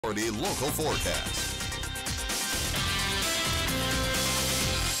Authority local forecast.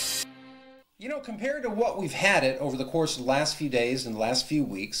 You know, compared to what we've had it over the course of the last few days and the last few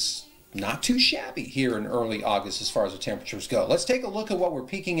weeks, not too shabby here in early August as far as the temperatures go. Let's take a look at what we're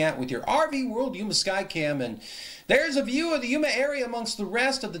peaking at with your RV World Yuma Skycam, and there's a view of the Yuma area amongst the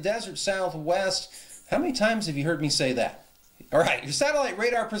rest of the desert Southwest. How many times have you heard me say that? All right, your satellite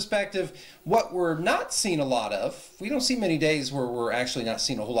radar perspective, what we're not seeing a lot of, we don't see many days where we're actually not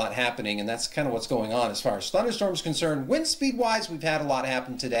seeing a whole lot happening, and that's kind of what's going on as far as thunderstorms concerned. Wind speed-wise, we've had a lot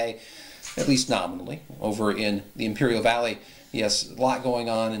happen today, at least nominally, over in the Imperial Valley. Yes, a lot going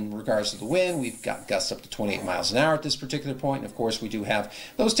on in regards to the wind. We've got gusts up to 28 miles an hour at this particular point. And of course, we do have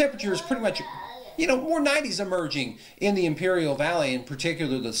those temperatures pretty much, you know, more 90s emerging in the Imperial Valley, in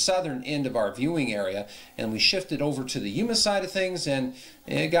particular the southern end of our viewing area. And we shifted over to the Yuma side of things, and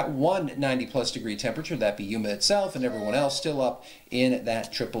it got one 90-plus degree temperature, that be Yuma itself, and everyone else still up in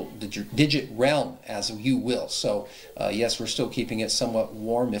that triple-digit realm, as you will. So, yes, we're still keeping it somewhat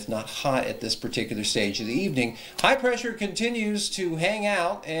warm, if not hot, at this particular stage of the evening. High pressure continues to hang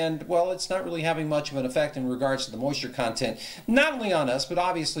out, and, well, it's not really having much of an effect in regards to the moisture content, not only on us, but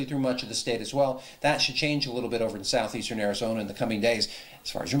obviously through much of the state as well. That should change a little bit over in southeastern Arizona in the coming days. As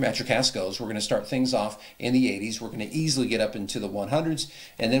far as your Metrocast goes, we're going to start things off in the 80s. We're going to easily get up into the 100s,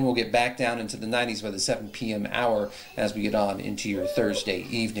 and then we'll get back down into the 90s by the 7 p.m. hour as we get on into your Thursday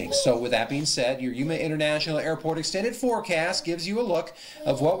evening. So with that being said, your Yuma International Airport extended forecast gives you a look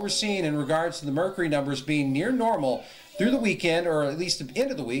of what we're seeing in regards to the mercury numbers being near normal through the weekend, or at least the end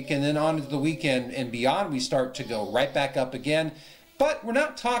of the week, and then on to the weekend and beyond, we start to go right back up again. But we're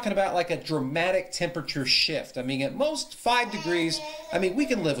not talking about like a dramatic temperature shift. I mean, at most 5 degrees, I mean, we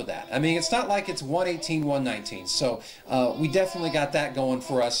can live with that. I mean, it's not like it's 118, 119. So we definitely got that going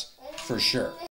for us for sure.